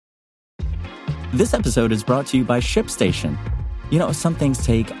This episode is brought to you by ShipStation. You know, some things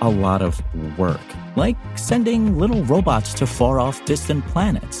take a lot of work, like sending little robots to far-off distant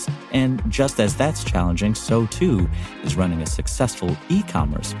planets. And just as that's challenging, so too is running a successful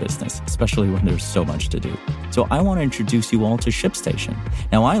e-commerce business, especially when there's so much to do. So I want to introduce you all to ShipStation.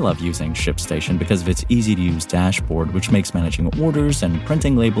 Now, I love using ShipStation because of its easy-to-use dashboard, which makes managing orders and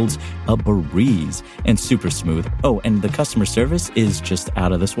printing labels a breeze and super smooth. Oh, and the customer service is just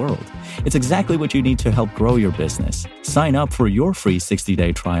out of this world. It's exactly what you need to help grow your business. Sign up for your free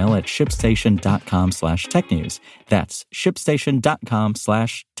 60-day trial at shipstation.com/technews. That's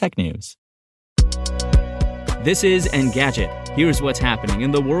shipstation.com/technews. This is Engadget. Here's what's happening in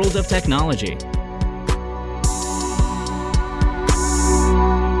the world of technology.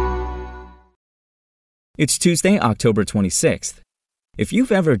 It's Tuesday, October 26th. If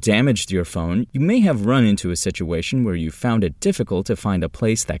you've ever damaged your phone, you may have run into a situation where you found it difficult to find a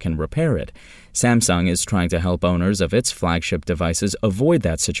place that can repair it. Samsung is trying to help owners of its flagship devices avoid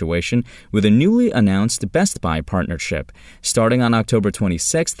that situation with a newly announced Best Buy partnership. Starting on October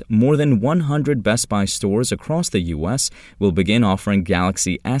 26th, more than 100 Best Buy stores across the U.S. will begin offering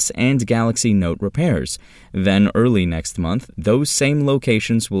Galaxy S and Galaxy Note repairs. Then early next month, those same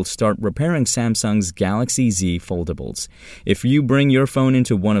locations will start repairing Samsung's Galaxy Z foldables. If you bring your phone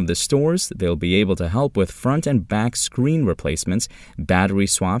into one of the stores, they'll be able to help with front and back screen replacements, battery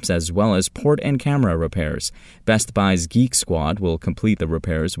swaps, as well as port and camera repairs. Best Buy's Geek Squad will complete the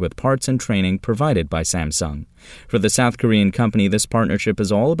repairs with parts and training provided by Samsung. For the South Korean company, this partnership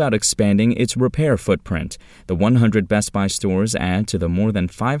is all about expanding its repair footprint. The 100 Best Buy stores add to the more than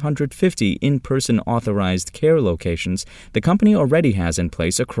 550 in-person authorized care locations the company already has in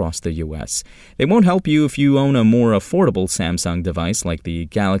place across the U.S. They won't help you if you own a more affordable Samsung device like the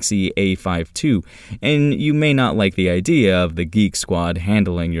Galaxy A5 II, and you may not like the idea of the Geek Squad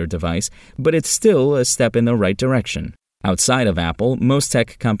handling your device, but it's still a step in the right direction. Outside of Apple, most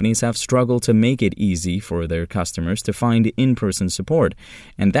tech companies have struggled to make it easy for their customers to find in-person support,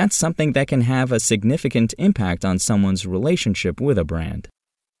 and that's something that can have a significant impact on someone's relationship with a brand.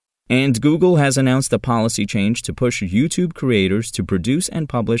 And Google has announced a policy change to push YouTube creators to produce and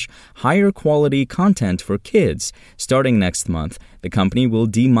publish higher quality content for kids. Starting next month, the company will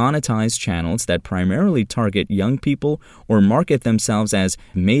demonetize channels that primarily target young people or market themselves as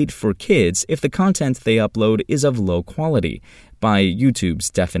made for kids if the content they upload is of low quality. By YouTube's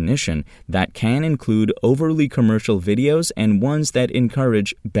definition, that can include overly commercial videos and ones that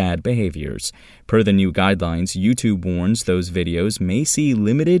encourage bad behaviors. Per the new guidelines, YouTube warns those videos may see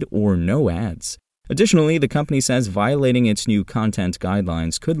limited or no ads. Additionally, the company says violating its new content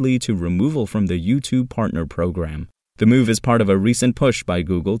guidelines could lead to removal from the YouTube Partner Program. The move is part of a recent push by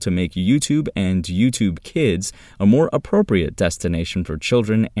Google to make YouTube and YouTube Kids a more appropriate destination for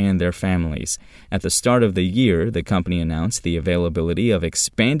children and their families. At the start of the year, the company announced the availability of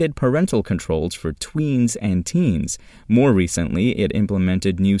expanded parental controls for tweens and teens. More recently, it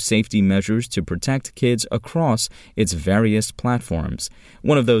implemented new safety measures to protect kids across its various platforms.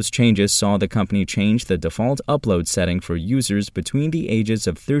 One of those changes saw the company change the default upload setting for users between the ages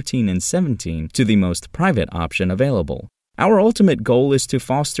of 13 and 17 to the most private option available. Our ultimate goal is to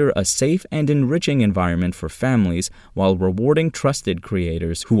foster a safe and enriching environment for families while rewarding trusted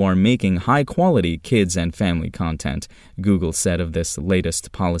creators who are making high-quality kids and family content, Google said of this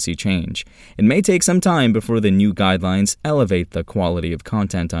latest policy change. It may take some time before the new guidelines elevate the quality of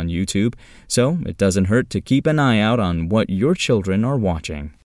content on YouTube, so it doesn't hurt to keep an eye out on what your children are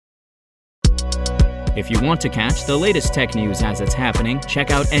watching. If you want to catch the latest tech news as it's happening,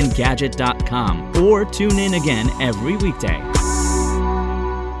 check out Engadget.com or tune in again every weekday.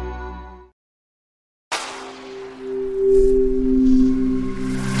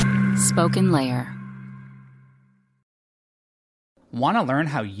 SpokenLayer. Want to learn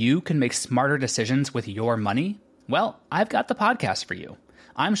how you can make smarter decisions with your money? Well, I've got the podcast for you.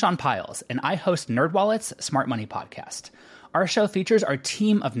 I'm Sean Piles, and I host NerdWallet's Smart Money Podcast. Our show features our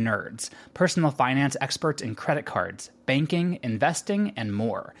team of nerds, personal finance experts in credit cards, banking, investing, and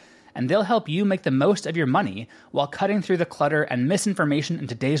more. And they'll help you make the most of your money while cutting through the clutter and misinformation in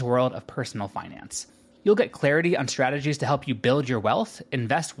today's world of personal finance. You'll get clarity on strategies to help you build your wealth,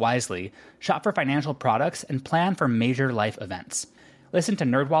 invest wisely, shop for financial products, and plan for major life events. Listen to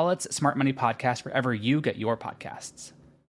NerdWallet's Smart Money Podcast wherever you get your podcasts.